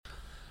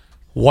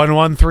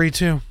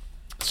1132.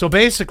 So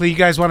basically, you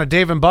guys want a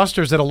Dave &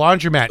 Buster's at a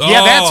laundromat. Oh.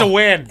 Yeah, that's a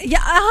win. Yeah,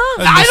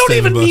 I don't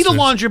even need a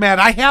laundromat.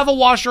 I have a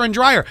washer and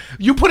dryer.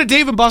 You put a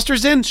Dave &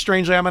 Buster's in,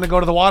 strangely, I'm going to go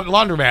to the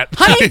laundromat.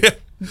 Honey,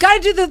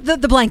 got to do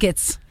the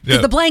blankets. Yeah.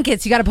 The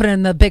blankets, you got to put it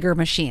in the bigger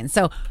machine.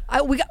 So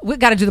we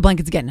got to do the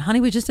blankets again.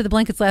 Honey, we just did the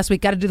blankets last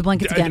week. Got to do the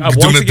blankets again. You're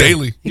doing it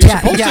daily.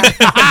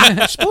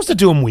 You're supposed to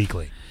do them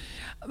weekly.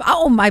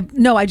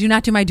 No, I do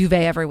not do my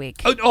duvet every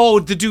week.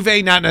 Oh, the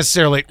duvet, not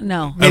necessarily.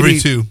 No. Every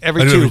two.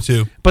 Every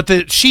two. But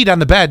the sheet on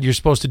the bed, you're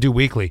supposed to do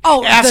weekly.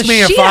 Oh, ask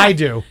me if I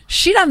do.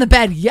 Sheet on the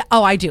bed, yeah.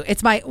 Oh, I do.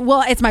 It's my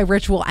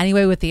ritual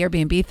anyway with the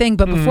Airbnb thing.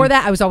 But before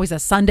that, I was always a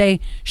Sunday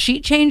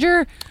sheet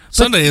changer.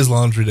 Sunday is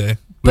laundry day.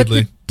 But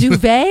the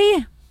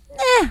duvet,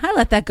 I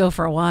let that go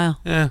for a while.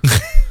 Yeah.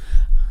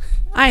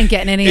 I ain't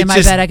getting any in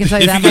my bed, I can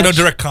tell you that much. If you get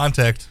no direct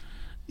contact.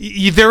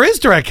 There is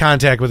direct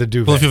contact with a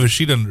duvet. Well, if you have a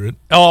sheet under it.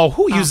 Oh,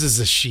 who uses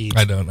a sheet?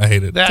 I don't. I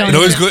hate it.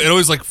 It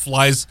always like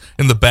flies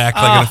in the back,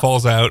 and it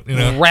falls out.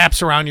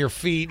 Wraps around your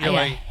feet. You're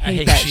I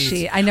hate that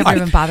sheet. I never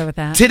even bother with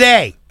that.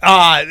 Today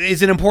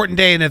is an important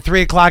day, and at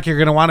 3 o'clock you're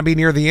going to want to be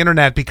near the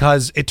internet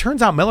because it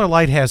turns out Miller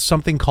Lite has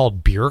something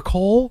called beer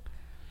coal.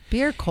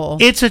 Beer coal.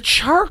 It's a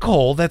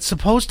charcoal that's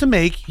supposed to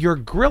make your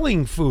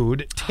grilling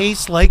food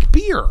taste like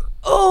beer.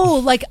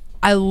 Oh, like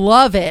I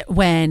love it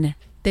when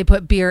they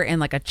put beer in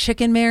like a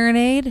chicken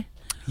marinade.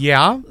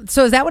 Yeah.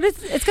 So is that what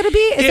it's going to be?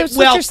 Is that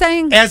what you're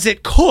saying? As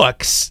it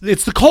cooks,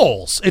 it's the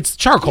coals. It's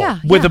charcoal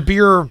with a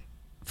beer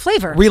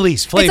flavor.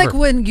 Release flavor. It's like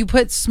when you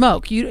put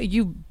smoke.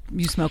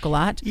 You smoke a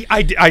lot.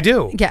 I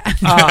do. Yeah.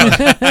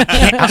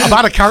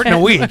 About a carton a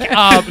week.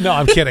 No,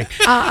 I'm kidding.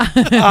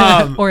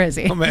 Or is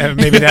he?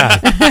 Maybe not.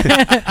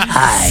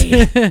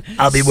 Hi.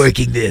 I'll be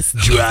working this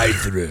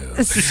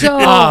drive-through.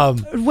 So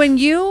when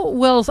you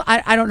will,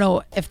 I don't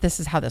know if this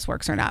is how this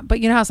works or not, but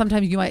you know how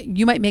sometimes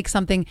you might make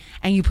something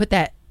and you put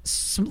that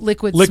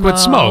liquid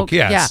smoke.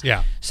 Yes.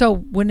 Yeah. So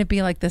wouldn't it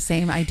be like the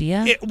same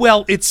idea?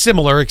 It's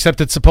similar, except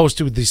it's supposed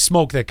to be the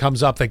smoke that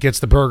comes up that gets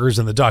the burgers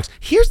and the ducks.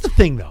 Here's the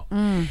thing, though.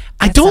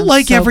 I don't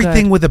like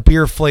everything with a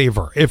beer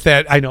flavor.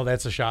 I know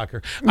that's a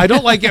shocker. I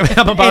don't like it.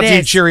 I'm about to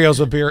eat Cheerios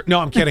with beer. No,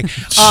 I'm kidding.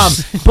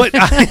 But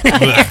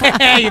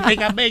you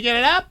think I'm making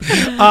it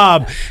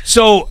up?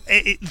 So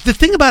the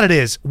thing about it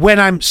is, when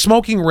I'm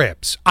smoking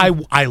ribs,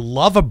 I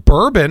love a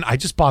bourbon. I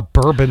just bought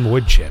bourbon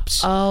wood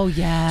chips. Oh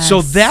yes.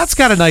 So that's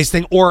got a nice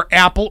thing. Or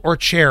apple or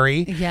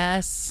cherry.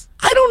 Yes.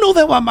 I don't know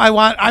that one I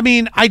want. I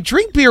mean, I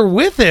drink beer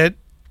with it.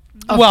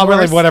 Of course.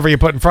 Really, whatever you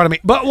put in front of me.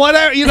 But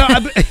whatever,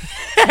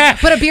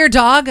 But a beer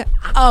dog?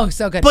 Oh,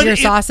 so good. Beer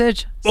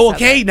sausage?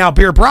 Okay, so now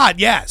beer brat,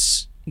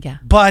 yes. Yeah.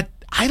 But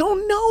I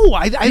don't know.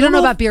 I don't know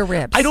about beer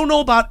ribs. I don't know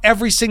about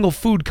every single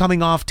food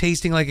coming off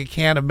tasting like a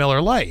can of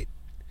Miller Lite.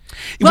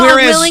 Well,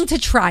 I'm willing to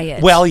try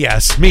it. Well,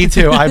 yes, me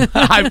too.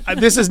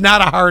 This is not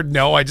a hard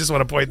no. I just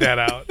want to point that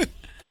out.